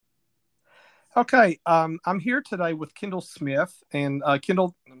Okay, I'm here today with Kindle Smyth, and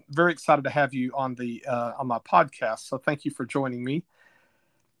Kindle, I'm very excited to have you on the on my podcast. So thank you for joining me.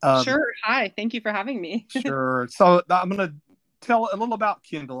 Um, Sure. Hi. Thank you for having me. sure. So I'm going to tell a little about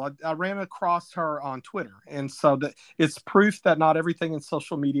Kindle. I ran across her on Twitter, and so that it's proof that not everything in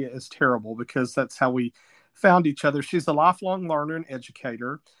social media is terrible because that's how we found each other. She's a lifelong learner and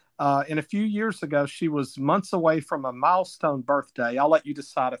educator. And a few years ago, she was months away from a milestone birthday. I'll let you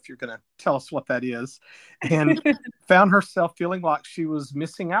decide if you're going to tell us what that is. And found herself feeling like she was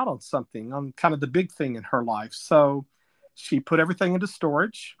missing out on something, on kind of the big thing in her life. So she put everything into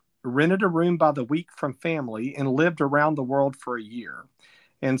storage, rented a room by the week from family, and lived around the world for a year.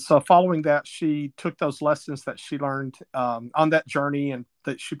 And so, following that, she took those lessons that she learned on that journey and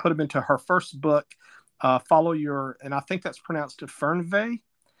that she put them into her first book, Follow Your, and I think that's pronounced Fernweh.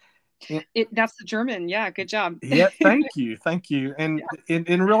 That's the German. Yeah. Good job. Yeah, thank you, thank you, and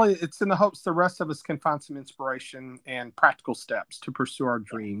really, it's in the hopes the rest of us can find some inspiration and practical steps to pursue our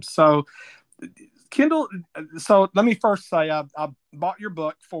dreams. So, Kindle. So let me first say I bought your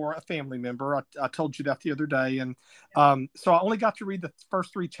book for a family member. I told you that the other day, and so I only got to read the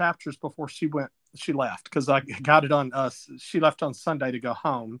first three chapters before she left because I got it on us. She left on Sunday to go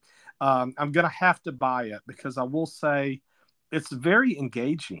home. I'm gonna have to buy it because I will say it's very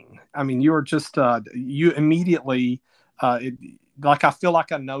engaging. I mean, you're just you immediately like I feel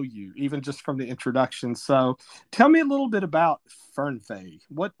like I know you even just from the introduction. So tell me a little bit about Fernweh.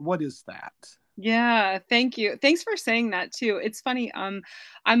 What is that? Yeah, thank you. Thanks for saying that too. It's funny. I'm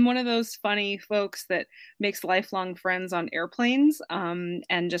one of those funny folks that makes lifelong friends on airplanes,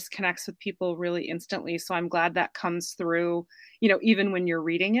 and just connects with people really instantly. So I'm glad that comes through, even when you're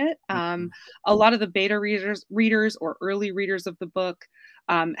reading it. A lot of the beta readers or early readers of the book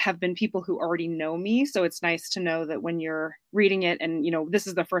have been people who already know me. So it's nice to know that when you're reading it, and this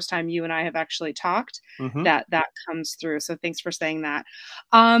is the first time you and I have actually talked, Mm-hmm. that comes through. So thanks for saying that.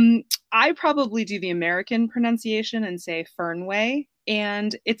 Um, I probably do the American pronunciation and say Fernweh.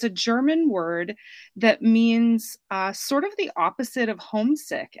 And it's a German word that means sort of the opposite of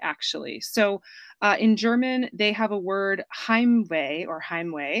homesick, actually. So in German, they have a word Heimweh or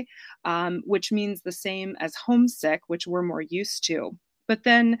Heimweh, which means the same as homesick, which we're more used to. But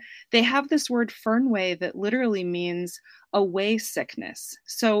then they have this word Fernweh that literally means away sickness.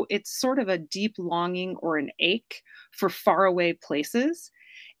 So it's sort of a deep longing or an ache for faraway places.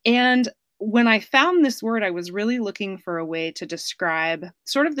 And when I found this word, I was really looking for a way to describe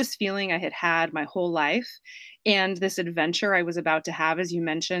sort of this feeling I had had my whole life and this adventure I was about to have, as you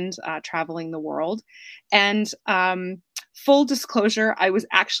mentioned, traveling the world. And full disclosure, I was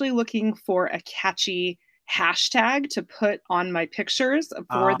actually looking for a catchy hashtag to put on my pictures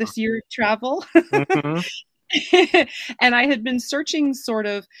for Uh, this year of travel. mm-hmm. And I had been searching sort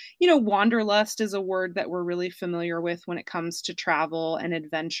of, wanderlust is a word that we're really familiar with when it comes to travel and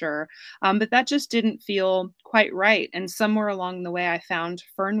adventure. But that just didn't feel quite right. And somewhere along the way, I found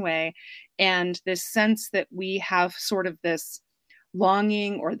Fernweh and this sense that we have sort of this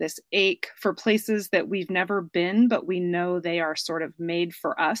longing or this ache for places that we've never been, but we know they are sort of made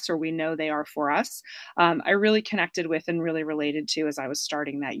for us, or we know they are for us. I really connected with and really related to as I was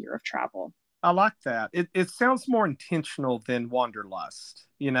starting that year of travel. I like that. It sounds more intentional than wanderlust.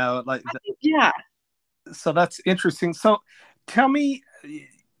 Yeah. So that's interesting. So tell me,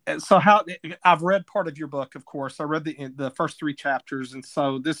 so how I've read part of your book, of course. I read the first three chapters, and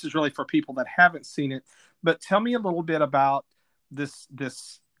so this is really for people that haven't seen it. But tell me a little bit about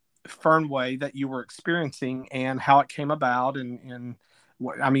this Fernweh that you were experiencing and how it came about, and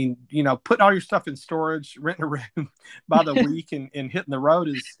what I mean, putting all your stuff in storage, renting a room by the week, and hitting the road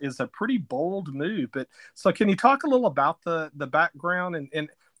is a pretty bold move. But so, can you talk a little about the background and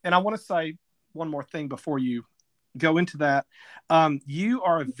I want to say one more thing before you go into that. You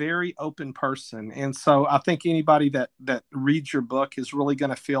are a very open person, and so I think anybody that reads your book is really going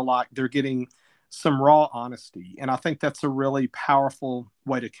to feel like they're getting some raw honesty, and I think that's a really powerful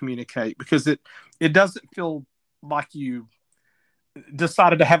way to communicate because it doesn't feel like you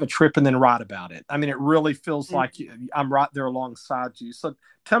decided to have a trip and then write about it. I mean, it really feels like I'm right there alongside you. So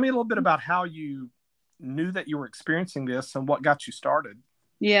tell me a little bit about how you knew that you were experiencing this and what got you started.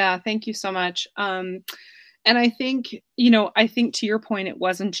 Yeah, thank you so much. And I think to your point,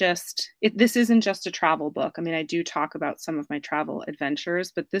 this isn't just a travel book. I mean, I do talk about some of my travel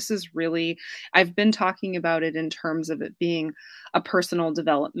adventures, but this is really, I've been talking about it in terms of it being a personal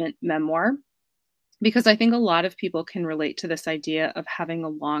development memoir because I think a lot of people can relate to this idea of having a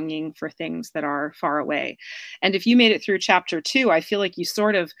longing for things that are far away. And if you made it through chapter 2, I feel like you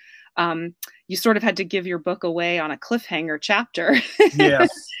sort of um, you sort of had to give your book away on a cliffhanger chapter. Yes.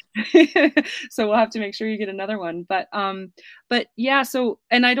 So we'll have to make sure you get another one. But yeah, so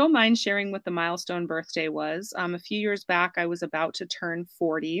and I don't mind sharing what the milestone birthday was. A few years back, I was about to turn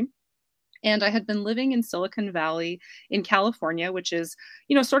 40. And I had been living in Silicon Valley in California, which is,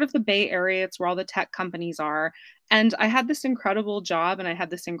 sort of the Bay Area. It's where all the tech companies are. And I had this incredible job and I had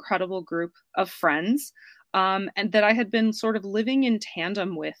this incredible group of friends, and that I had been sort of living in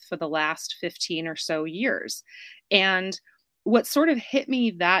tandem with for the last 15 or so years. And what sort of hit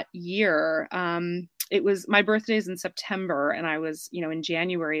me that year, it was my birthday's in September, and I was, in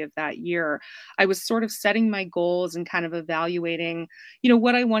January of that year, I was sort of setting my goals and kind of evaluating,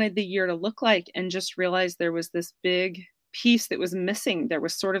 what I wanted the year to look like, and just realized there was this big piece that was missing. There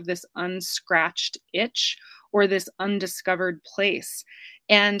was sort of this unscratched itch or this undiscovered place.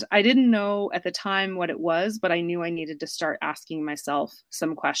 And I didn't know at the time what it was, but I knew I needed to start asking myself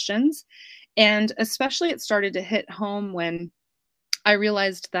some questions. And especially it started to hit home when I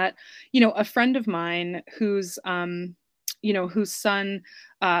realized that, a friend of mine whose son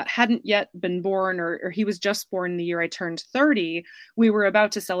hadn't yet been born, or he was just born the year I turned 30, we were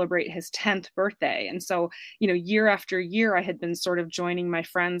about to celebrate his 10th birthday. And so, year after year, I had been sort of joining my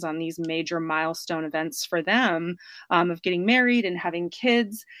friends on these major milestone events for them, of getting married and having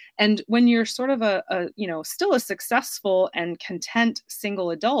kids. And when you're sort of still a successful and content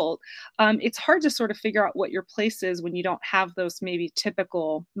single adult, it's hard to sort of figure out what your place is when you don't have those maybe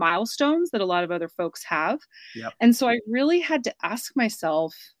typical milestones that a lot of other folks have. Yep. And so I really had to ask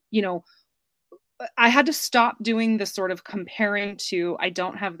myself, I had to stop doing the sort of comparing to, I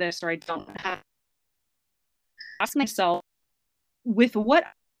don't have this or I don't have, ask myself, with what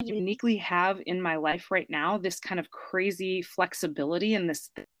I uniquely have in my life right now, this kind of crazy flexibility and this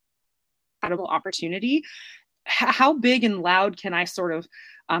incredible opportunity, how big and loud can I sort of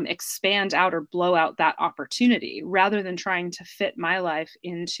expand out or blow out that opportunity, rather than trying to fit my life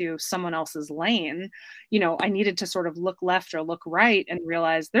into someone else's lane. I needed to sort of look left or look right and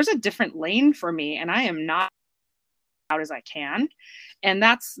realize there's a different lane for me, and I am not out as I can. And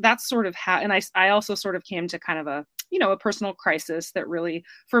that's sort of how, and I also sort of came to kind of a personal crisis that really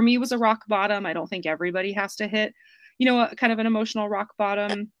for me was a rock bottom. I don't think everybody has to hit a kind of an emotional rock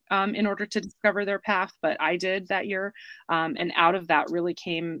bottom in order to discover their path, but I did that year. And out of that really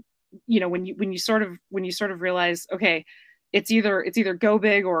came, when you sort of realize, okay, it's either go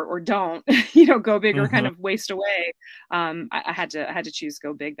big or don't, go big or kind of waste away. I had to choose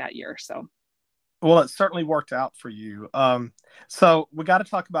go big that year. So. Well, it certainly worked out for you. So we got to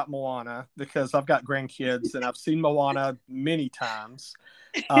talk about Moana, because I've got grandkids and I've seen Moana many times.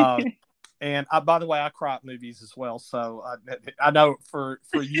 And by the way, I cry at movies as well. So I know for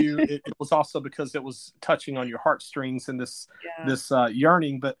you, it was also because it was touching on your heartstrings and this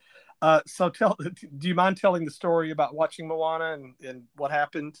yearning. But so do you mind telling the story about watching Moana and what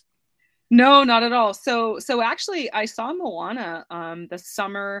happened? No, not at all. So actually, I saw Moana the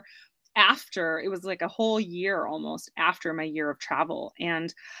summer after. It was like a whole year almost after my year of travel,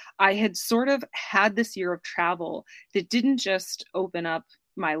 and I had sort of had this year of travel that didn't just open up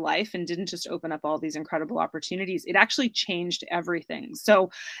my life and didn't just open up all these incredible opportunities. It actually changed everything. So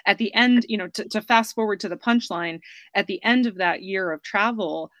at the end, to fast forward to the punchline, at the end of that year of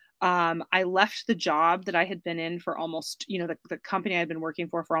travel, I left the job that I had been in for almost, the company I'd been working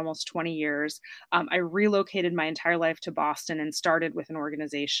for almost 20 years. I relocated my entire life to Boston and started with an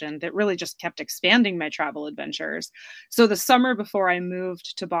organization that really just kept expanding my travel adventures. So the summer before I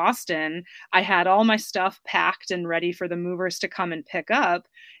moved to Boston, I had all my stuff packed and ready for the movers to come and pick up.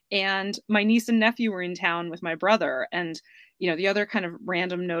 And my niece and nephew were in town with my brother. And the other kind of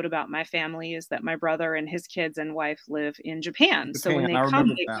random note about my family is that my brother and his kids and wife live in Japan. So when they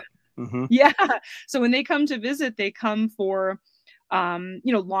come, yeah. So when they come to visit, they come for,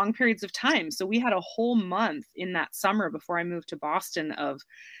 long periods of time. So we had a whole month in that summer before I moved to Boston of,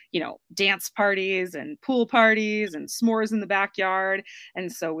 dance parties and pool parties and s'mores in the backyard. And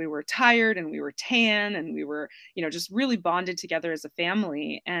so we were tired and we were tan and we were, just really bonded together as a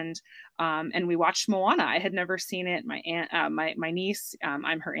family. And we watched Moana. I had never seen it. My aunt, my niece,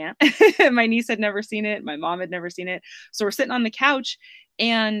 I'm her aunt. My niece had never seen it. My mom had never seen it. So we're sitting on the couch,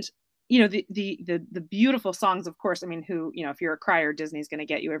 and the beautiful songs, of course. I mean, if you're a crier, Disney's going to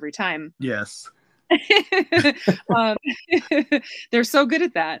get you every time. Yes. um, they're so good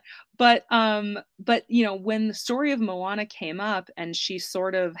at that. But when the story of Moana came up, and she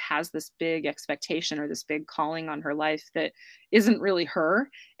sort of has this big expectation or this big calling on her life that isn't really her,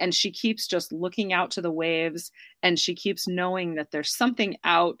 and she keeps just looking out to the waves, and she keeps knowing that there's something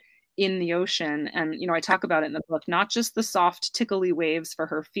out in the ocean. And, I talk about it in the book, not just the soft, tickly waves for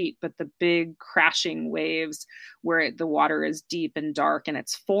her feet, but the big crashing waves where the water is deep and dark and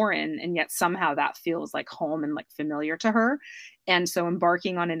it's foreign. And yet somehow that feels like home and like familiar to her. And so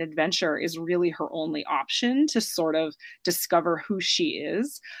embarking on an adventure is really her only option to sort of discover who she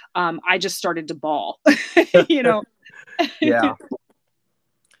is. I just started to bawl, you know, Yeah.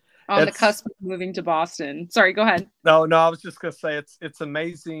 on the cusp of moving to Boston. Sorry, go ahead. No, I was just going to say it's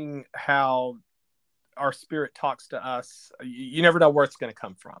amazing how our spirit talks to us. You never know where it's going to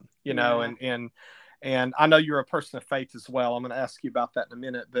come from, you know, and I know you're a person of faith as well. I'm going to ask you about that in a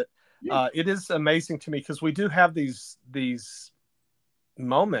minute, but it is amazing to me because we do have these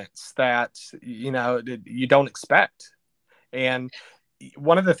moments that, you don't expect. And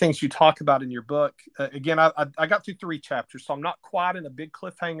one of the things you talk about in your book, again, I got through 3 chapters, so I'm not quite in a big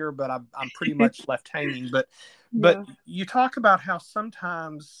cliffhanger, but I'm pretty much left hanging. But you talk about how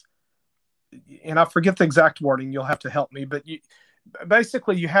sometimes, and I forget the exact wording, you'll have to help me, but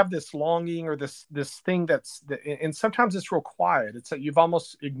basically you have this longing or this thing and sometimes it's real quiet. It's that you've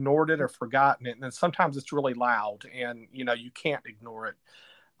almost ignored it or forgotten it, and then sometimes it's really loud, and you can't ignore it.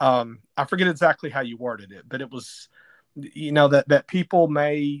 I forget exactly how you worded it, but it was, that people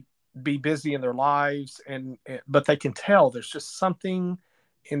may be busy in their lives, but they can tell there's just something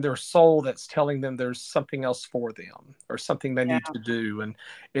in their soul that's telling them there's something else for them or something they need to do.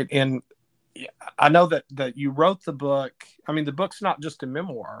 And I know that you wrote the book. I mean, the book's not just a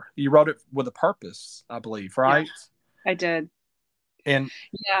memoir. You wrote it with a purpose, I believe, right? Yeah, I did. And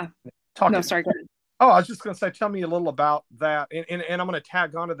sorry, go ahead. Oh, I was just going to say, tell me a little about that. And I'm going to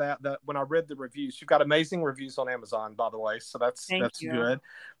tag onto that when I read the reviews, you've got amazing reviews on Amazon, by the way. So that's good.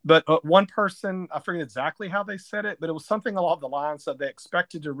 But one person, I forget exactly how they said it, but it was something along the lines of they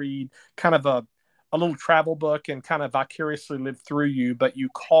expected to read kind of a little travel book and kind of vicariously live through you, but you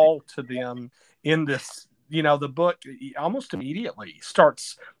call to them in this, the book almost immediately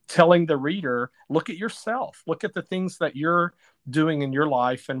starts telling the reader, look at yourself, look at the things that you're doing in your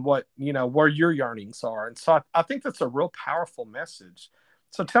life and what, where your yearnings are. And so I think that's a real powerful message.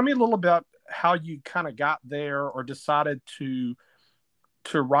 So tell me a little about how you kind of got there or decided to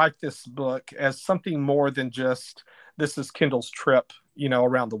write this book as something more than just, this is Kindle's trip,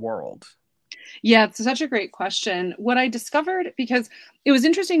 around the world. Yeah, it's such a great question. What I discovered, because it was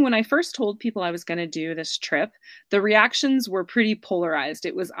interesting when I first told people I was going to do this trip, the reactions were pretty polarized.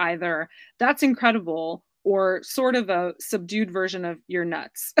 It was either, that's incredible, or sort of a subdued version of, you're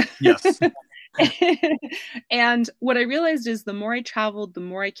nuts. Yes. And what I realized is the more I traveled, the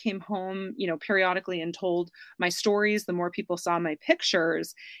more I came home, periodically and told my stories, the more people saw my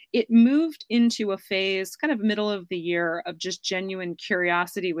pictures. It moved into a phase kind of middle of the year of just genuine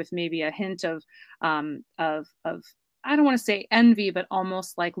curiosity with maybe a hint of I don't want to say envy, but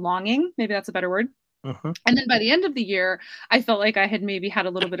almost like longing. Maybe that's a better word. Mm-hmm. And then by the end of the year, I felt like I had maybe had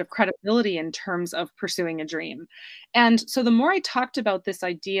a little bit of credibility in terms of pursuing a dream. And so the more I talked about this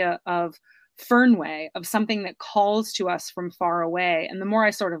idea of Fernweh, of something that calls to us from far away, and the more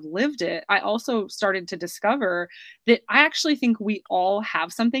I sort of lived it, I also started to discover that I actually think we all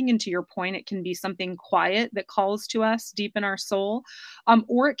have something. And to your point, it can be something quiet that calls to us deep in our soul,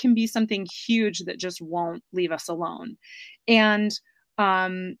 or it can be something huge that just won't leave us alone.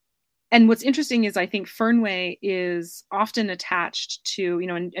 And what's interesting is I think Fernweh is often attached to,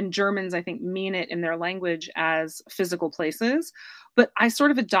 and Germans, I think, mean it in their language as physical places. But I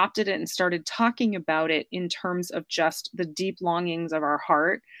sort of adopted it and started talking about it in terms of just the deep longings of our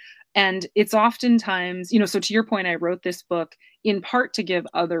heart. And it's oftentimes, so to your point, I wrote this book in part to give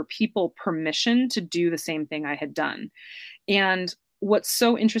other people permission to do the same thing I had done. And what's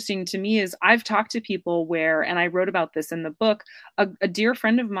so interesting to me is I've talked to people where, and I wrote about this in the book, a dear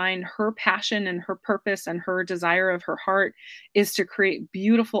friend of mine, her passion and her purpose and her desire of her heart is to create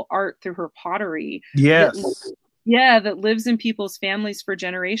beautiful art through her pottery. Yes. That lives in people's families for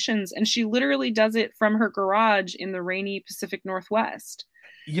generations. And she literally does it from her garage in the rainy Pacific Northwest.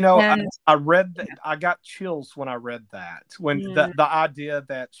 I read that. I got chills when I read that, when the idea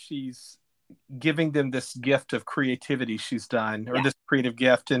that she's giving them this gift of creativity she's done, or this creative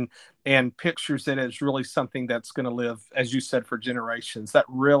gift, and pictures it as really something that's going to live, as you said, for generations. That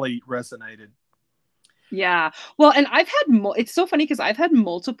really resonated. Yeah. Well, and I've had, it's so funny because I've had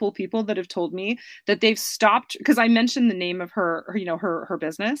multiple people that have told me that they've stopped, because I mentioned the name of her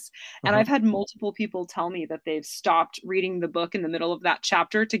business. And I've had multiple people tell me that they've stopped reading the book in the middle of that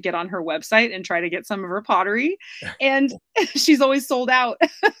chapter to get on her website and try to get some of her pottery. And she's always sold out.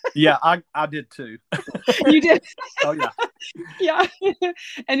 Yeah, I did too. You did? Oh yeah. Yeah.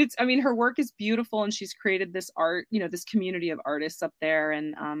 And it's, I mean, her work is beautiful and she's created this art, this community of artists up there.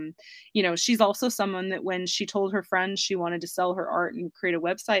 And, she's also someone that when she told her friends she wanted to sell her art and create a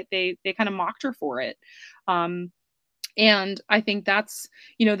website, they kind of mocked her for it. Um, and I think that's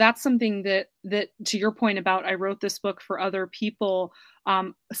something that to your point about I wrote this book for other people.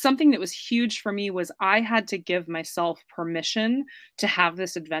 Something that was huge for me was I had to give myself permission to have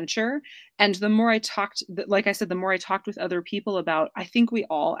this adventure. And the more I talked, like I said, the more I talked with other people about, I think we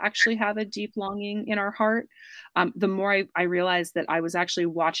all actually have a deep longing in our heart. The more I realized that I was actually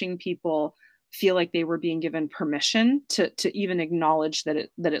watching people feel like they were being given permission to even acknowledge that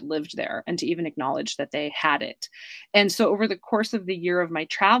it lived there and to even acknowledge that they had it. And so over the course of the year of my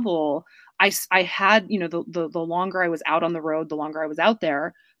travel, I had, the longer I was out on the road, the longer I was out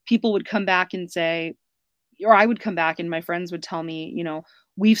there, people would come back and say, or I would come back and my friends would tell me,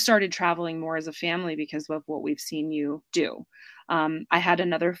 we've started traveling more as a family because of what we've seen you do. I had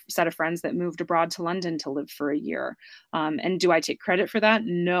another set of friends that moved abroad to London to live for a year. And do I take credit for that?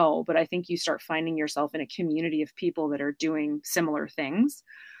 No, but I think you start finding yourself in a community of people that are doing similar things.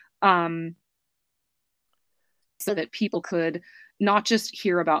 Um, so that people could not just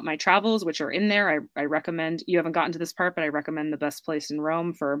hear about my travels, which are in there. I recommend, you haven't gotten to this part, but I recommend The Best Place in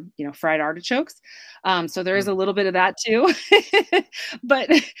Rome for, fried artichokes. So there is a little bit of that too, but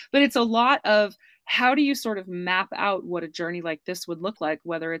it's a lot of how do you sort of map out what a journey like this would look like,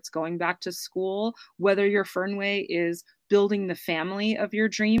 whether it's going back to school, whether your Fernweh is building the family of your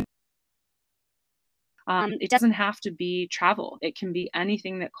dream. It doesn't have to be travel. It can be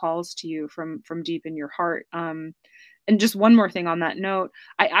anything that calls to you from deep in your heart. And just one more thing on that note,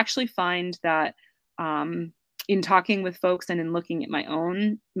 I actually find that in talking with folks and in looking at my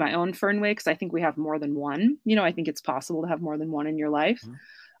own Fernweh, because I think we have more than one. I think it's possible to have more than one in your life.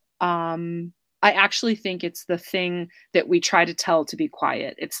 I actually think it's the thing that we try to tell to be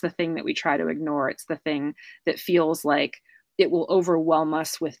quiet. It's the thing that we try to ignore. It's the thing that feels like it will overwhelm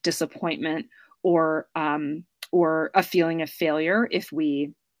us with disappointment or a feeling of failure if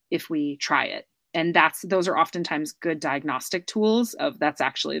we try it. And those are oftentimes good diagnostic tools of that's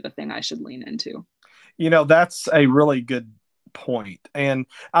actually the thing I should lean into. That's a really good point. And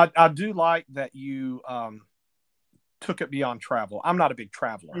I do like that you took it beyond travel. I'm not a big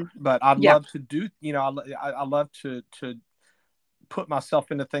traveler, but I'd love to do, I love to put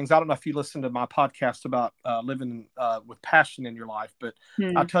myself into things. I don't know if you listen to my podcast about living with passion in your life, but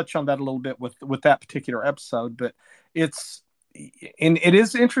I touch on that a little bit with that particular episode. But it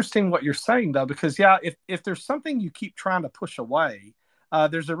is interesting what you're saying though, because if there's something you keep trying to push away,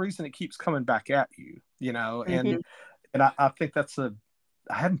 there's a reason it keeps coming back at you, and I think I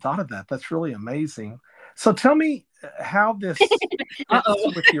hadn't thought of that. That's really amazing. So tell me how this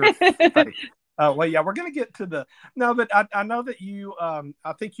fits with your faith. Well, yeah, we're going to get to no, but I know that you,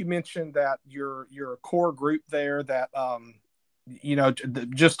 I think you mentioned that your core group there that,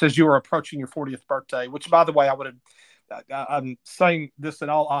 just as you were approaching your 40th birthday, which by the way, I'm saying this in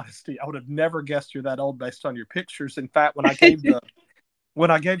all honesty, I would have never guessed you're that old based on your pictures. In fact, when I gave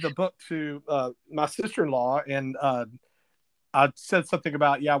the book to my sister-in-law and I said something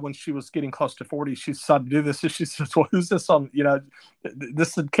about, when she was getting close to 40, she decided to do this. And she says, well, who's this on,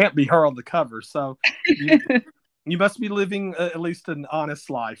 this can't be her on the cover. So you must be living at least an honest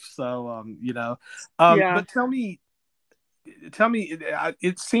life. So, but tell me,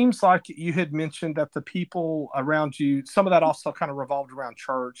 it seems like you had mentioned that the people around you, some of that also kind of revolved around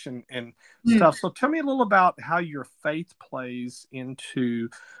church and stuff. So tell me a little about how your faith plays into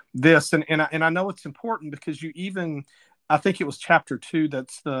this. And I know it's important because I think it was chapter 2.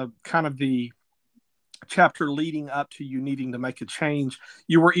 That's the kind of the chapter leading up to you needing to make a change.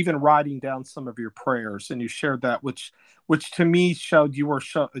 You were even writing down some of your prayers, and you shared that, which to me showed you were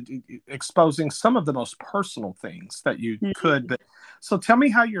exposing some of the most personal things that you could. But so tell me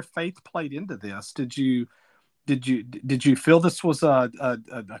how your faith played into this. Did you feel this was a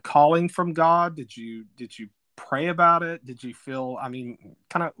calling from God? Did you pray about it? Did you feel? I mean,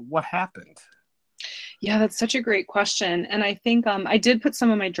 kind of what happened? Yeah, that's such a great question. And I think I did put some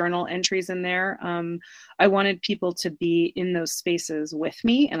of my journal entries in there. I wanted people to be in those spaces with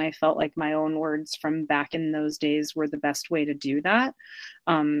me. And I felt like my own words from back in those days were the best way to do that.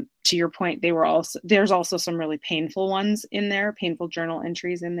 To your point, there's also some really painful ones in there, painful journal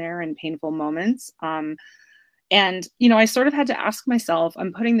entries in there and painful moments. And, I sort of had to ask myself,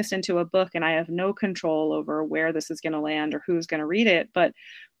 I'm putting this into a book and I have no control over where this is going to land or who's going to read it. But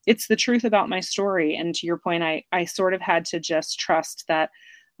it's the truth about my story. And to your point, I sort of had to just trust that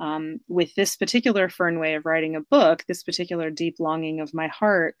with this particular Fernweh of writing a book, this particular deep longing of my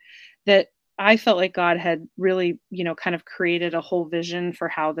heart, that I felt like God had really, kind of created a whole vision for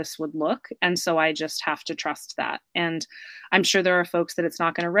how this would look. And so I just have to trust that. And I'm sure there are folks that it's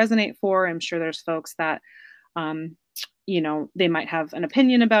not going to resonate for. I'm sure there's folks that, um, they might have an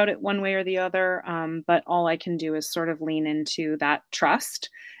opinion about it one way or the other. But all I can do is sort of lean into that trust.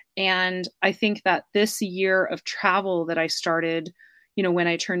 And I think that this year of travel that I started, when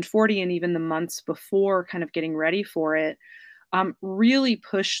I turned 40 and even the months before kind of getting ready for it, really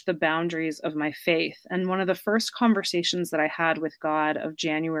pushed the boundaries of my faith. And one of the first conversations that I had with God in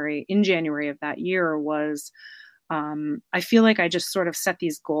January of that year was, I feel like I just sort of set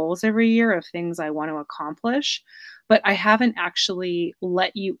these goals every year of things I want to accomplish, but I haven't actually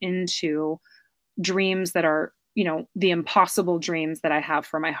let you into dreams that are, the impossible dreams that I have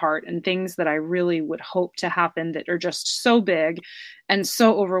for my heart and things that I really would hope to happen that are just so big and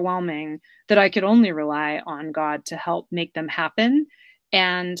so overwhelming that I could only rely on God to help make them happen.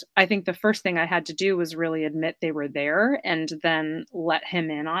 And I think the first thing I had to do was really admit they were there and then let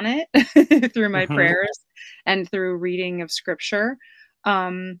him in on it through my Hmm. prayers and through reading of scripture.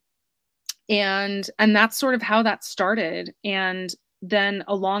 Um, and that's sort of how that started. And then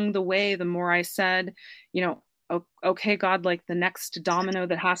along the way, the more I said, okay, God, like the next domino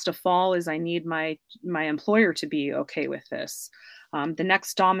that has to fall is I need my employer to be okay with this. The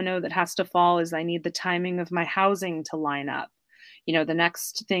next domino that has to fall is I need the timing of my housing to line up. The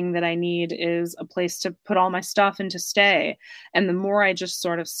next thing that I need is a place to put all my stuff and to stay. And the more I just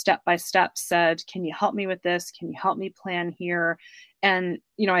sort of step by step said, can you help me with this? Can you help me plan here? And,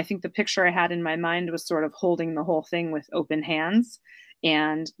 I think the picture I had in my mind was sort of holding the whole thing with open hands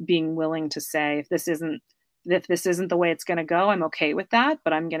and being willing to say, if this isn't the way it's going to go, I'm okay with that.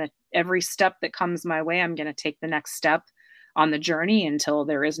 But every step that comes my way, I'm going to take the next step on the journey until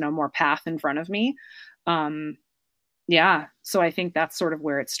there is no more path in front of me. Yeah. So I think that's sort of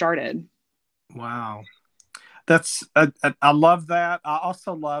where it started. Wow. I love that. I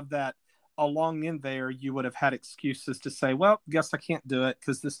also love that along in there, you would have had excuses to say, well, guess I can't do it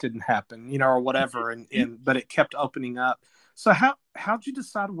because this didn't happen, or whatever. But it kept opening up. So how'd you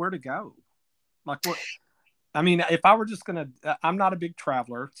decide where to go? Like what? I mean, if I were just gonna, I'm not a big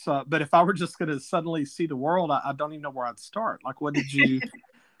traveler, but if I were just gonna suddenly see the world, I don't even know where I'd start. Like, what did you?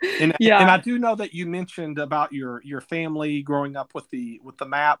 And Yeah. I do know that you mentioned about your family growing up with the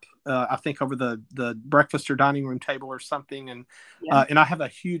map. I think over the breakfast or dining room table or something, Yeah. and I have a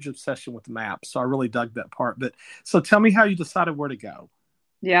huge obsession with maps, so I really dug that part. But so tell me how you decided where to go.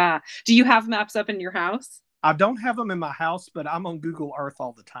 Yeah. Do you have maps up in your house? I don't have them in my house, but I'm on Google Earth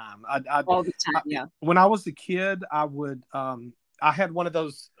all the time. All the time. Yeah. When I was a kid, I would. I had one of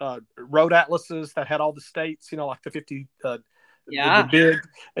those road atlases that had all the states, like the 50, the Yeah. big.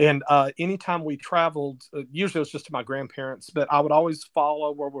 And anytime we traveled, usually it was just to my grandparents, but I would always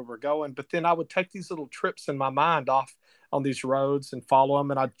follow where we were going. But then I would take these little trips in my mind off on these roads and follow them.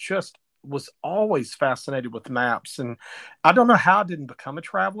 And I just was always fascinated with maps. And I don't know how I didn't become a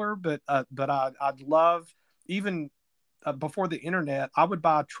traveler, but I'd love even before the internet, I would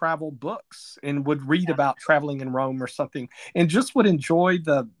buy travel books and would read about traveling in Rome or something, and just would enjoy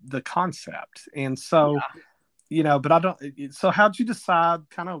the concept. And so, Yeah. but I don't. So, how'd you decide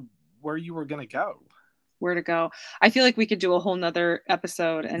kind of where you were going to go? Where to go? I feel like we could do a whole nother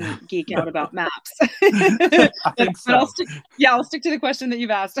episode and geek out about maps. I but think but so. I'll stick to the question that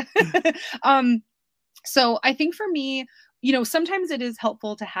you've asked. So I think for me, sometimes it is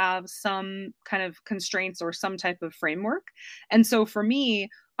helpful to have some kind of constraints or some type of framework. And so for me,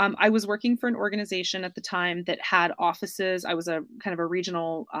 I was working for an organization at the time that had offices. I was a kind of a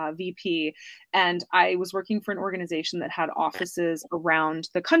regional VP, and I was working for an organization that had offices around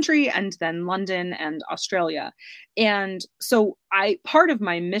the country and then London and Australia. And so part of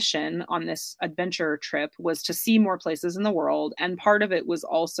my mission on this adventure trip was to see more places in the world. And part of it was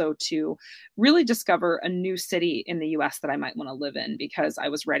also to really discover a new city in the US that I might want to live in because I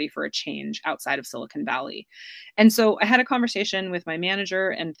was ready for a change outside of Silicon Valley. And so I had a conversation with my manager,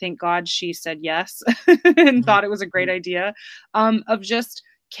 and thank God she said yes and thought it was a great idea, of just,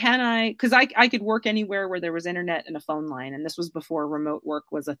 because I could work anywhere where there was internet and a phone line. And this was before remote work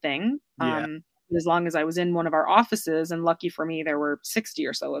was a thing. Yeah. As long as I was in one of our offices, and lucky for me, there were 60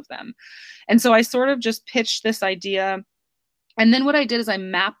 or so of them. And so I sort of just pitched this idea. And then what I did is I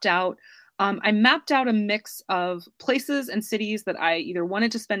mapped out a mix of places and cities that I either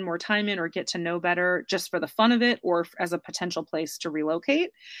wanted to spend more time in or get to know better just for the fun of it, or as a potential place to relocate.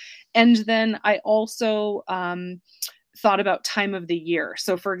 And then I also thought about time of the year.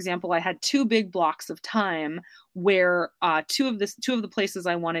 So, for example, I had two big blocks of time where two of the places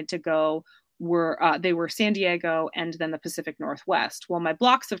I wanted to go were San Diego and then the Pacific Northwest. Well, my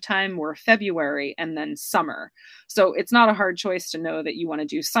blocks of time were February and then summer. So it's not a hard choice to know that you want to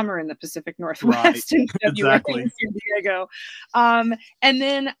do summer in the Pacific Right. Northwest and February in Exactly. San Diego. And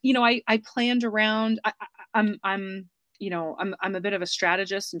then, I planned around, I'm I'm a bit of a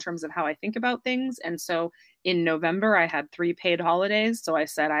strategist in terms of how I think about things. And so in November, I had 3 paid holidays. So I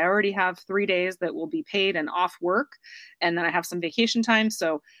said, I already have 3 days that will be paid and off work. And then I have some vacation time.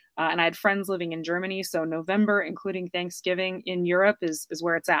 So and I had friends living in Germany. So November, including Thanksgiving in Europe, is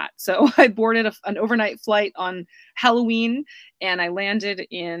where it's at. So I boarded an overnight flight on Halloween and I landed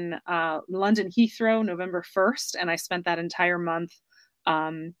in London Heathrow November 1st. And I spent that entire month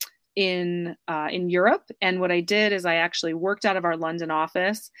um, in Europe. And what I did is I actually worked out of our London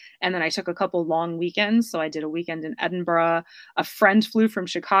office, and then I took a couple long weekends. So I did a weekend in Edinburgh. A friend flew from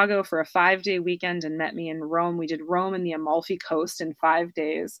Chicago for a 5-day weekend and met me in Rome. We did Rome and the Amalfi Coast in 5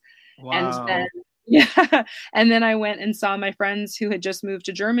 days, and then Wow. yeah, and then I went and saw my friends who had just moved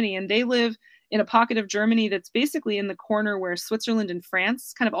to Germany, and they live in a pocket of Germany that's basically in the corner where Switzerland and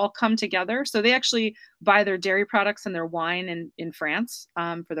France kind of all come together. So they actually buy their dairy products and their wine in France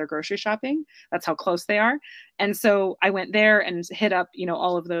for their grocery shopping. That's how close they are. And so I went there and hit up,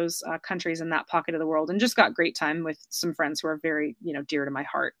 all of those countries in that pocket of the world and just got great time with some friends who are very, dear to my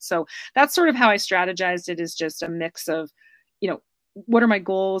heart. So that's sort of how I strategized it, is just a mix of, what are my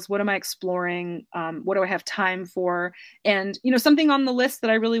goals? What am I exploring? What do I have time for? And, something on the list that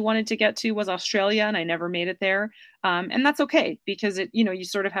I really wanted to get to was Australia, and I never made it there. And that's okay, because you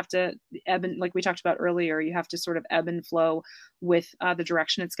sort of have to ebb and, like we talked about earlier, you have to sort of ebb and flow with the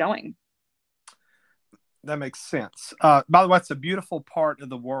direction it's going. That makes sense. By the way, it's a beautiful part of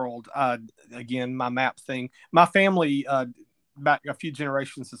the world. Again, my map thing. My family, back a few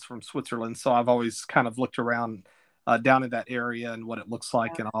generations, is from Switzerland, so I've always kind of looked around down in that area and what it looks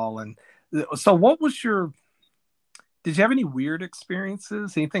like and all. And so, what was your? Did you have any weird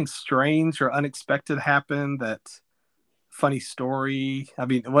experiences? Anything strange or unexpected happen? That funny story? I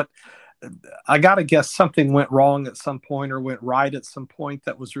mean, what? I gotta guess something went wrong at some point or went right at some point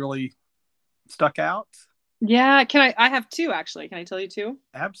that was really stuck out. Yeah, I have two, actually. Can I tell you two?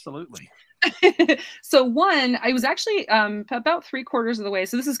 Absolutely. So one, I was actually about 3/4 of the way.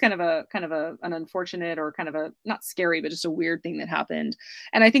 So this is kind of an unfortunate, or kind of a, not scary, but just a weird thing that happened.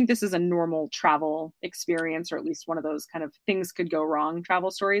 And I think this is a normal travel experience, or at least one of those kind of things could go wrong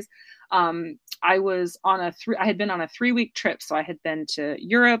travel stories. I had been on a 3-week trip. So I had been to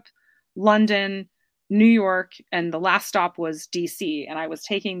Europe, London, New York, and the last stop was DC. And I was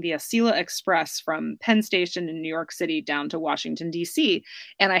taking the Acela Express from Penn Station in New York City down to Washington, DC.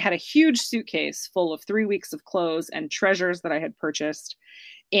 And I had a huge suitcase full of 3 weeks of clothes and treasures that I had purchased.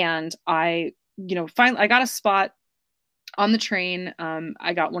 And finally I got a spot on the train.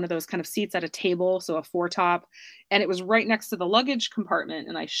 I got one of those kind of seats at a table, so a four-top, and it was right next to the luggage compartment.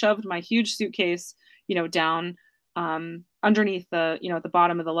 And I shoved my huge suitcase, down underneath at the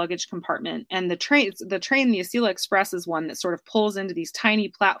bottom of the luggage compartment. And the train, the Acela Express, is one that sort of pulls into these tiny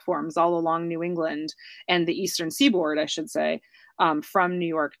platforms all along New England and the Eastern Seaboard, I should say, from New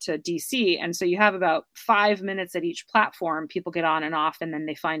York to DC. And so you have about 5 minutes at each platform. People get on and off, and then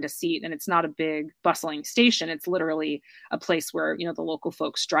they find a seat. And it's not a big bustling station. It's literally a place where, the local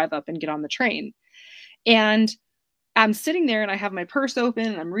folks drive up and get on the train. And I'm sitting there and I have my purse open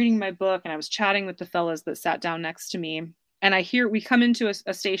and I'm reading my book, and I was chatting with the fellas that sat down next to me. And we come into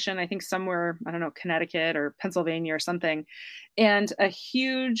a station, I think somewhere, I don't know, Connecticut or Pennsylvania or something. And I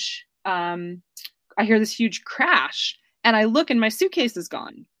hear this huge crash, and I look and my suitcase is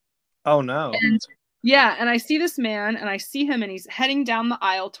gone. Oh no. And yeah, and I see this man, and I see him, and he's heading down the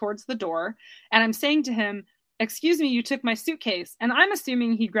aisle towards the door. And I'm saying to him, "Excuse me, you took my suitcase." And I'm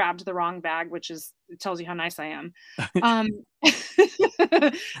assuming he grabbed the wrong bag, which it tells you how nice I am. Um,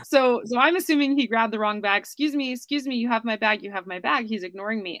 so I'm assuming he grabbed the wrong bag. Excuse me, you have my bag, you have my bag. He's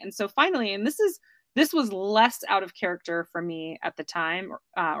ignoring me. And so finally, and this was less out of character for me at the time,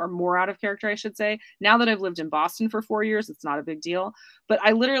 or more out of character, I should say. Now that I've lived in Boston for 4 years, it's not a big deal. But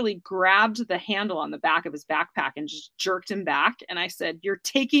I literally grabbed the handle on the back of his backpack and just jerked him back. And I said, "You're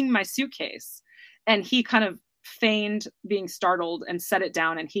taking my suitcase." And he kind of feigned being startled and set it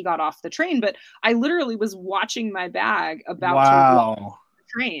down, and he got off the train. But I literally was watching my bag about to roll Wow. the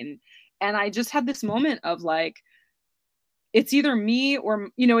train. And I just had this moment of like, it's either me or,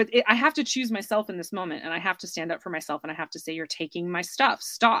 I have to choose myself in this moment, and I have to stand up for myself, and I have to say, "You're taking my stuff,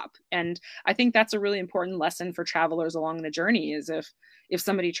 stop." And I think that's a really important lesson for travelers along the journey, is if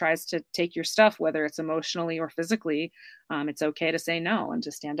somebody tries to take your stuff, whether it's emotionally or physically, it's okay to say no and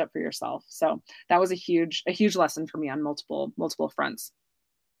to stand up for yourself. So that was a huge lesson for me on multiple fronts.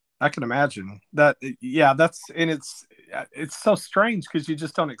 I can imagine that. Yeah, that's and it's so strange because you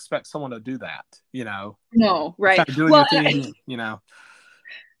just don't expect someone to do that. No, You're right. kind of doing Well, your thing.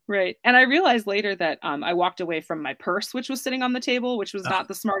 right. And I realized later that I walked away from my purse, which was sitting on the table, which was not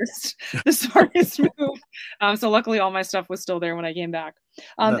the smartest the smartest move. So luckily, all my stuff was still there when I came back.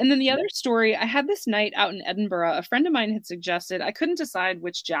 That And then the other story, I had this night out in Edinburgh. A friend of mine had suggested I couldn't decide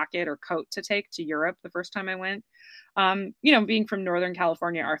which jacket or coat to take to Europe the first time I went. Being from Northern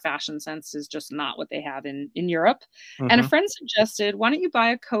California, our fashion sense is just not what they have in Europe. And a hmm friend suggested, why don't you buy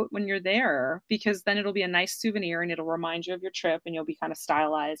a coat when you're there? Because then it'll be a nice souvenir and it'll remind you of your trip and you'll be kind of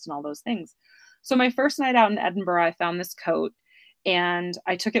stylized and all those things. So my first night out in Edinburgh, I found this coat and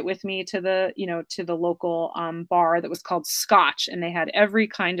I took it with me to the local bar that was called Scotch, and they had every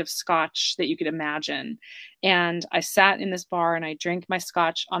kind of Scotch that you could imagine. And I sat in this bar and I drank my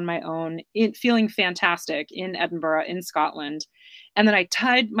Scotch on my own, feeling fantastic in Edinburgh, in Scotland. And then I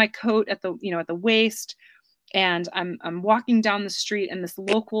tied my coat at the waist, and I'm walking down the street, and this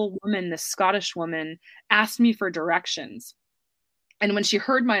local woman, this Scottish woman, asked me for directions. And when she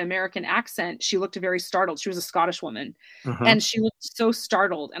heard my American accent, she looked very startled. She was a Scottish woman, hmm and she looked so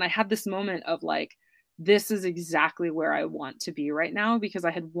startled. And I had this moment of like, this is exactly where I want to be right now, because I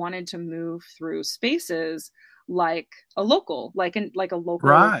had wanted to move through spaces like a local, like a local,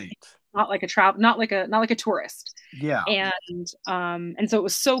 Right. not like a travel, not like a tourist. Yeah. And so it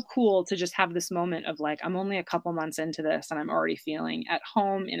was so cool to just have this moment of like, I'm only a couple months into this and I'm already feeling at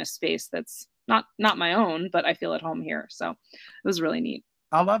home in a space that's not my own, but I feel at home here. So it was really neat.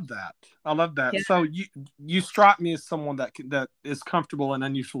 I love that. I love that. Yeah. So you strike me as someone that is comfortable in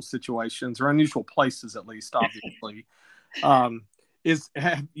unusual situations or unusual places, at least, obviously. Um,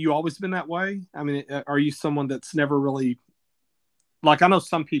 have you always been that way? I mean, are you someone that's never really like? I know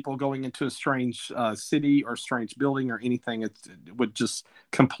some people going into a strange city or strange building or anything, it would just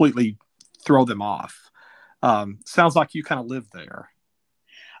completely throw them off. Sounds like you kind of live there.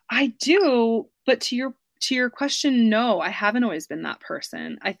 I do, but to your question, no, I haven't always been that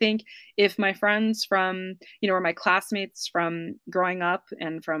person. I think if my friends or my classmates from growing up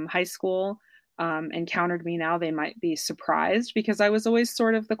and from high school encountered me now, they might be surprised because I was always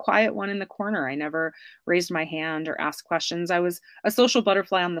sort of the quiet one in the corner. I never raised my hand or asked questions. I was a social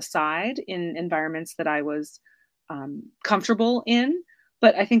butterfly on the side in environments that I was comfortable in.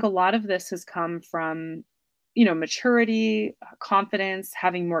 But I think a lot of this has come from maturity, confidence,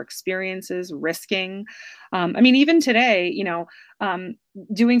 having more experiences, risking. I mean, even today, um,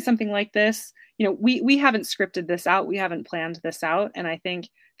 doing something like this, we haven't scripted this out, we haven't planned this out, and I think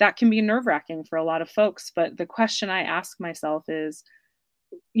that can be nerve wracking for a lot of folks. But the question I ask myself is,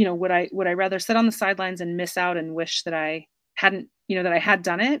 would I rather sit on the sidelines and miss out and wish that I hadn't, that I had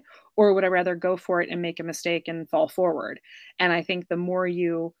done it, or would I rather go for it and make a mistake and fall forward? And I think the more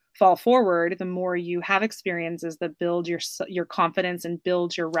you fall forward, the more you have experiences that build your confidence and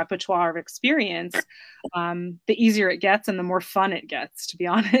build your repertoire of experience, the easier it gets and the more fun it gets, to be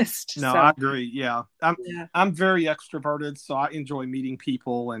honest. No, I So agree. Yeah. I'm yeah, I'm very extroverted, so I enjoy meeting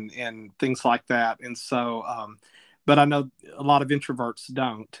people and things like that. And so but I know a lot of introverts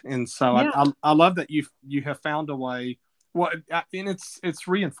don't. And so yeah, I love that you have found a way. Well, and it's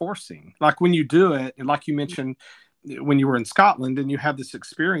reinforcing. Like when you do it, and like you mentioned when you were in Scotland and you had this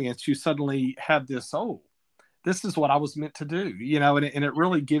experience, you suddenly had this, oh, this is what I was meant to do, and it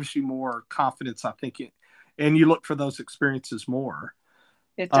really gives you more confidence, I think, and you look for those experiences more.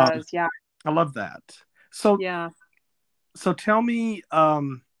 it Um, does. Yeah, I love that. So, yeah. so tell me,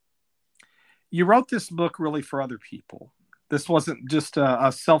 you wrote this book really for other people. This wasn't just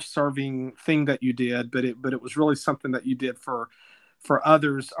a self-serving thing that you did, but it was really something that you did for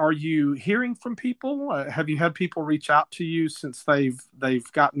others. Are you hearing from people? Have you had people reach out to you since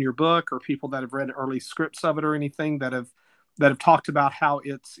they've gotten your book, or people that have read early scripts of it, or anything that have talked about how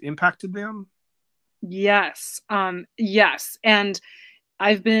it's impacted them? Yes. Yes. And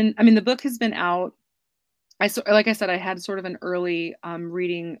I mean, the book has been out. Like I said, I had sort of an early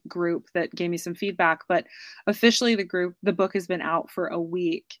reading group that gave me some feedback, but officially the book has been out for a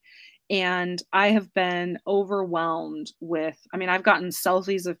week, and I have been overwhelmed with. I mean, I've gotten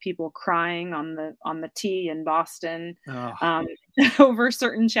selfies of people crying on the T in Boston Oh, um, over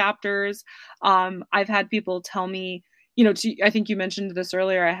certain chapters. I've had people tell me, I think you mentioned this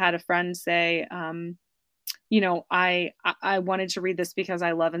earlier. I had a friend say, I wanted to read this because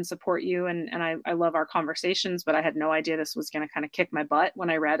I love and support you, and I love our conversations, but I had no idea this was going to kind of kick my butt when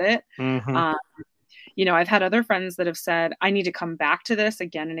I read it. hmm Um, I've had other friends that have said, I need to come back to this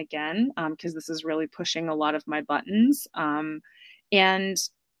again and again, because this is really pushing a lot of my buttons. And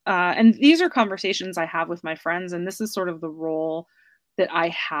these are conversations I have with my friends, and this is sort of the role that I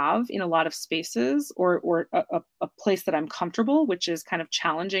have in a lot of spaces, or a place that I'm comfortable, which is kind of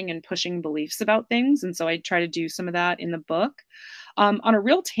challenging and pushing beliefs about things. And so I try to do some of that in the book. On a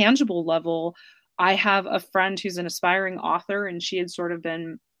real tangible level, I have a friend who's an aspiring author, and she had sort of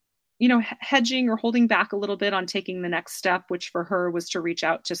been, hedging or holding back a little bit on taking the next step, which for her was to reach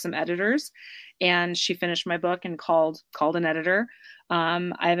out to some editors. And she finished my book and called an editor. I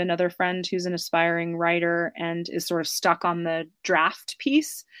have another friend who's an aspiring writer and is sort of stuck on the draft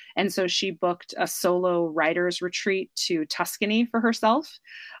piece. And so she booked a solo writer's retreat to Tuscany for herself,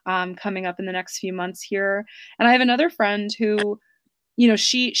 coming up in the next few months here. And I have another friend who,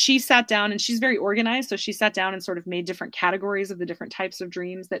 she sat down, and she's very organized. So she sat down and sort of made different categories of the different types of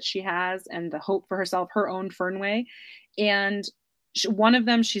dreams that she has and the hope for herself, her own Fernweh. And one of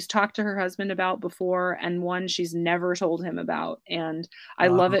them she's talked to her husband about before, and one she's never told him about. And I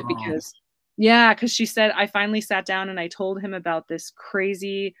love it Oh, because she said, I finally sat down and I told him about this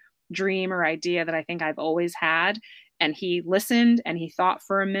crazy dream or idea that I think I've always had. And he listened and he thought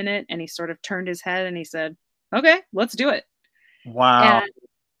for a minute and he sort of turned his head and he said, okay, let's do it. wow.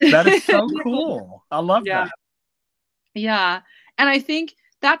 And That is so cool. I love yeah, that. yeah. And I think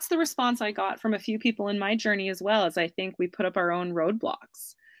that's the response I got from a few people in my journey as well. As I think we put up our own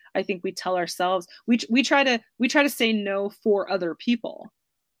roadblocks. I think we tell ourselves we try to say no for other people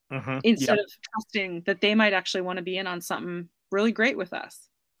Yeah. instead of trusting that they might actually want to be in on something really great with us.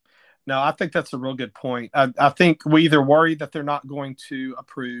 No, I think that's a real good point. I think we either worry that they're not going to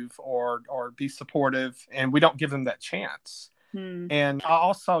approve or be supportive, and we don't give them that chance. Hmm. And I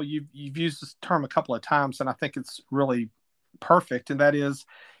also, you've used this term a couple of times, and I think it's really perfect, and that is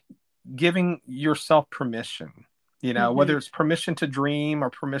giving yourself permission. Mm-hmm. Whether it's permission to dream or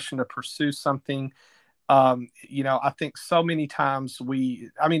permission to pursue something. I think so many times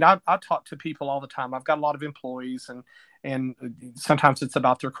I talk to people all the time. I've got a lot of employees, and sometimes it's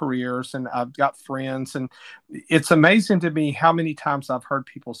about their careers, and I've got friends, and it's amazing to me how many times I've heard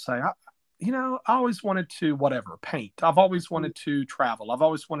people say, I always wanted to whatever paint. I've always wanted to travel. I've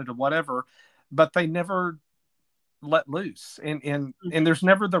always wanted to whatever, but they never let loose, and there's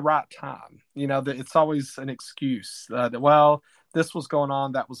never the right time. That it's always an excuse that, well, this was going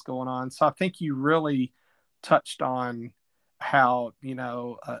on, that was going on. So I think you really touched on how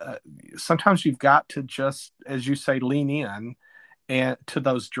sometimes you've got to, just as you say, lean in and to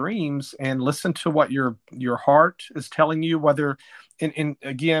those dreams and listen to what your heart is telling you, whether and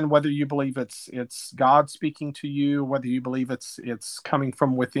again, whether you believe it's God speaking to you, whether you believe it's coming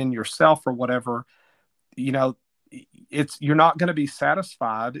from within yourself or whatever. you know you're not going to be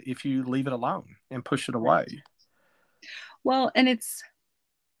satisfied if you leave it alone and push it Right. away. Well, and it's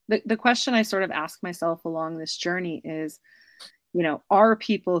the question I sort of ask myself along this journey is, are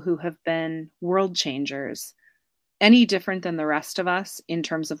people who have been world changers any different than the rest of us in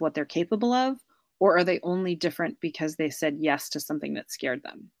terms of what they're capable of? Or are they only different because they said yes to something that scared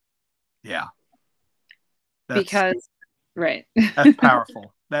them? Yeah, that's Because, right. that's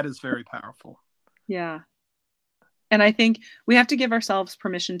powerful. That is very powerful. Yeah. And I think we have to give ourselves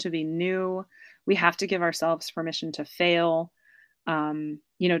permission to be new. We have to give ourselves permission to fail.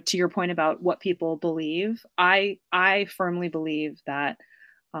 To your point about what people believe, I firmly believe that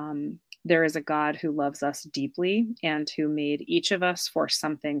there is a God who loves us deeply and who made each of us for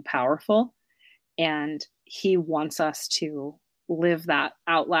something powerful. And he wants us to live that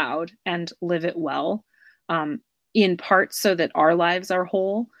out loud and live it well, in part so that our lives are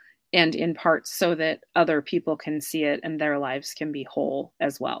whole, and in part so that other people can see it and their lives can be whole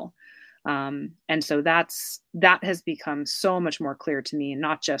as well. And so that has become so much more clear to me,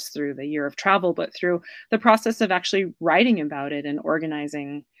 not just through the year of travel, but through the process of actually writing about it and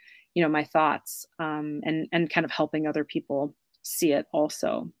organizing, my thoughts, and kind of helping other people see it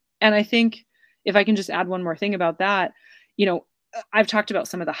also. And I think if I can just add one more thing about that, I've talked about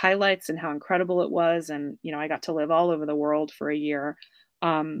some of the highlights and how incredible it was. And, I got to live all over the world for a year.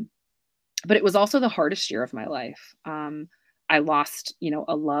 But it was also the hardest year of my life. I lost,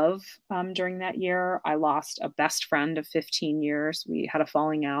 a love during that year. I lost a best friend of 15 years. We had a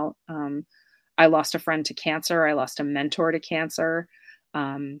falling out. I lost a friend to cancer. I lost a mentor to cancer.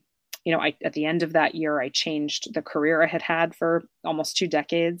 At the end of that year, I changed the career I had had for almost 2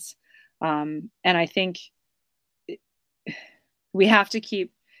 decades. And I think we have to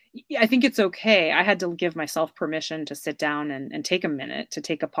I think it's okay. I had to give myself permission to sit down and take a minute, to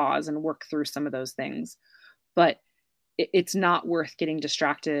take a pause and work through some of those things. But it's not worth getting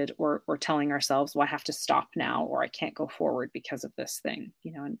distracted or telling ourselves, well, I have to stop now, or I can't go forward because of this thing,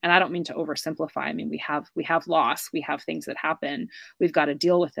 and I don't mean to oversimplify. I mean, we have loss, we have things that happen, we've got to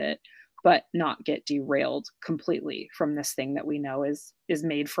deal with it. but not get derailed completely from this thing that we know is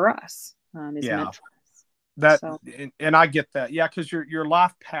made for us, is Yeah. meant for us. That, So and I get that. Yeah, because your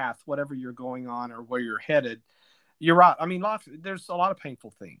life path, whatever you're going on or where you're headed, you're right. I mean, life, there's a lot of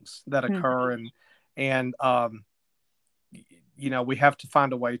painful things that occur, and we have to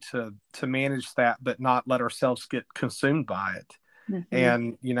find a way to manage that, but not let ourselves get consumed by it. mm-hmm.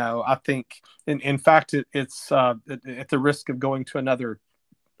 And I think, in fact, it's at the risk of going to another.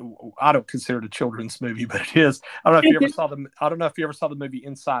 I don't consider it a children's movie, but it is. I don't know if you ever saw the movie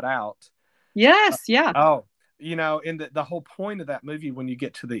Inside Out. Yes, yeah. Oh, and the whole point of that movie, when you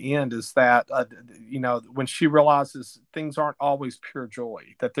get to the end, is that, when she realizes things aren't always pure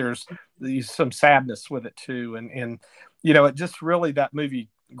joy, that there's some sadness with it too. And it just really, that movie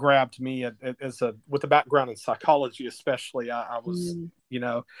grabbed me as with a background in psychology, especially. I was,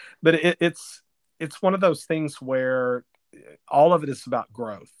 but it's one of those things where all of it is about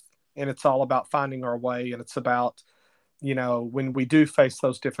growth, and it's all about finding our way. And it's about, when we do face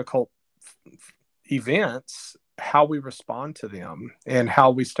those difficult events, how we respond to them and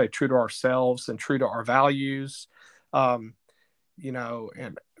how we stay true to ourselves and true to our values. And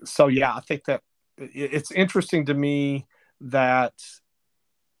so, yeah, I think that it's interesting to me that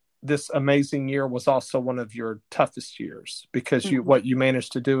this amazing year was also one of your toughest years, because what you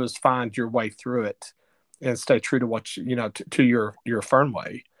managed to do is find your way through it and stay true to what to your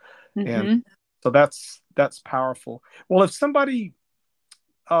Fernweh. And so that's powerful. Well, if somebody,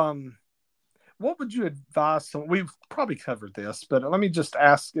 what would you advise? We've probably covered this, but let me just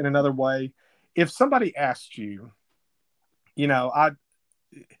ask in another way. If somebody asked you, I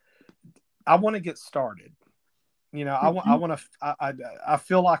want to get started. I want to. I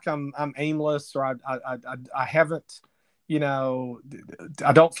feel like I'm aimless, or I haven't.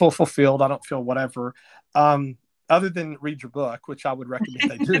 I don't feel fulfilled. I don't feel whatever. Other than read your book, which I would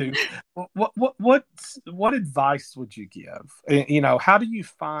recommend they do. What advice would you give? How do you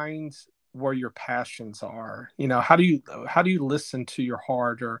find where your passions are? How do you listen to your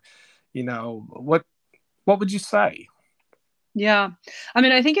heart? Or what would you say? Yeah. I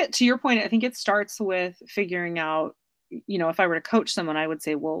mean, I think to your point, I think it starts with figuring out, if I were to coach someone, I would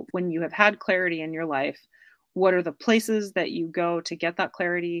say, well, when you have had clarity in your life, what are the places that you go to get that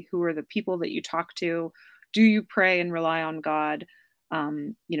clarity? Who are the people that you talk to? Do you pray and rely on God?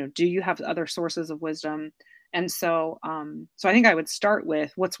 Do you have other sources of wisdom? And so I think I would start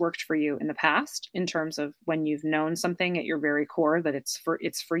with what's worked for you in the past, in terms of when you've known something at your very core that it's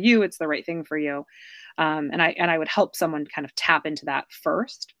for you, it's the right thing for you. And I would help someone kind of tap into that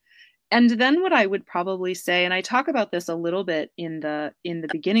first. And then what I would probably say, and I talk about this a little bit in the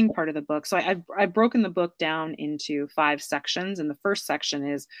beginning part of the book. So I've broken the book down into 5 sections, and the first section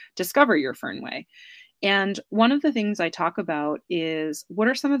is discover your Fernweh. And one of the things I talk about is, what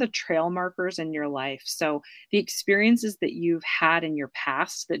are some of the trail markers in your life? So the experiences that you've had in your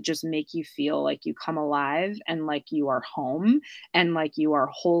past that just make you feel like you come alive and like you are home and like you are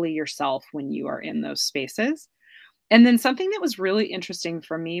wholly yourself when you are in those spaces. And then something that was really interesting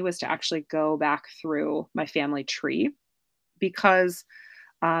for me was to actually go back through my family tree, because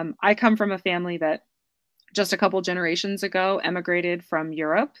I come from a family that just a couple generations ago emigrated from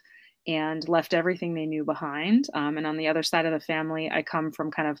Europe and left everything they knew behind. And on the other side of the family, I come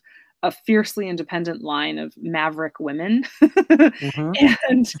from kind of a fiercely independent line of maverick women.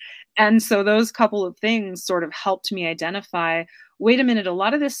 Mm-hmm. and so those couple of things sort of helped me identify, wait a minute, a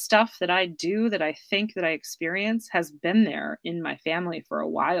lot of this stuff that I do, that I think, that I experience, has been there in my family for a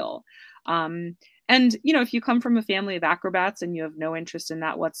while. And, if you come from a family of acrobats and you have no interest in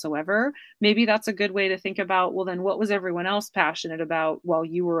that whatsoever, maybe that's a good way to think about, well, then what was everyone else passionate about while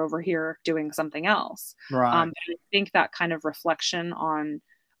you were over here doing something else? Right. I think that kind of reflection on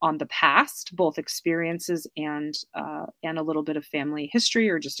the past, both experiences and a little bit of family history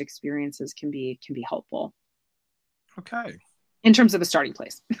or just experiences, can be helpful. Okay. In terms of a starting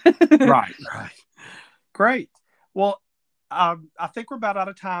place. Right. Great. Well, I think we're about out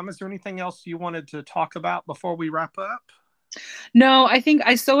of time. Is there anything else you wanted to talk about before we wrap up? No, I think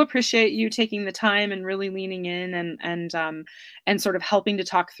I so appreciate you taking the time and really leaning in and sort of helping to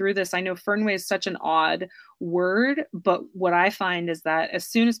talk through this. I know Fernweh is such an odd word, but what I find is that as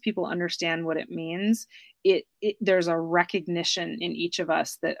soon as people understand what it means, there's a recognition in each of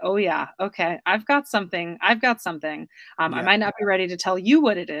us that, oh yeah, okay, I've got something. Yeah. I might not be ready to tell you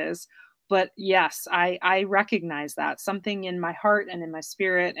what it is, but yes, I recognize that something in my heart and in my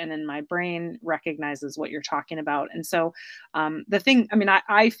spirit and in my brain recognizes what you're talking about. And so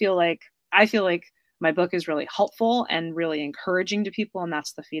I feel like my book is really helpful and really encouraging to people, and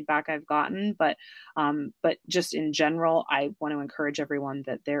that's the feedback I've gotten. But just in general, I want to encourage everyone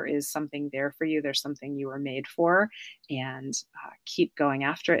that there is something there for you. There's something you were made for, and keep going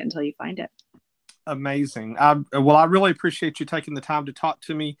after it until you find it. Amazing. I really appreciate you taking the time to talk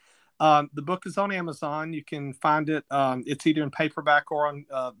to me. The book is on Amazon. You can find it. It's either in paperback or on,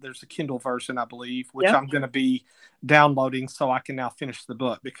 there's a Kindle version, I believe, which Yep. I'm going to be downloading so I can now finish the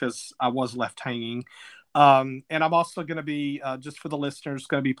book because I was left hanging. And I'm also going to be, just for the listeners,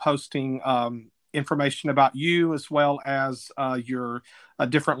 going to be posting information about you as well as your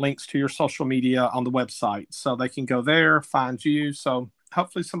different links to your social media on the website. So they can go there, find you. So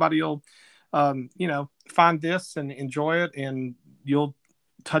hopefully somebody will, find this and enjoy it, and you'll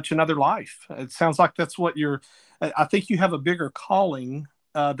touch another life. It sounds like that's what I think you have a bigger calling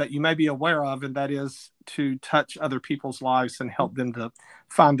that you may be aware of, and that is to touch other people's lives and help them to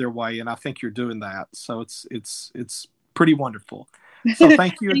find their way. And I think you're doing that. So it's pretty wonderful. So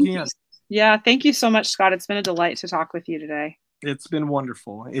thank you Thank again. you. Yeah, thank you so much, Scott. It's been a delight to talk with you today. It's been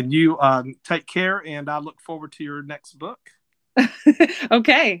wonderful. And you take care, and I look forward to your next book.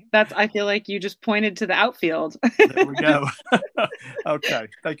 Okay, I feel like you just pointed to the outfield. There we go. Okay.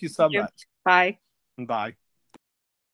 Thank you so much. Bye. Bye.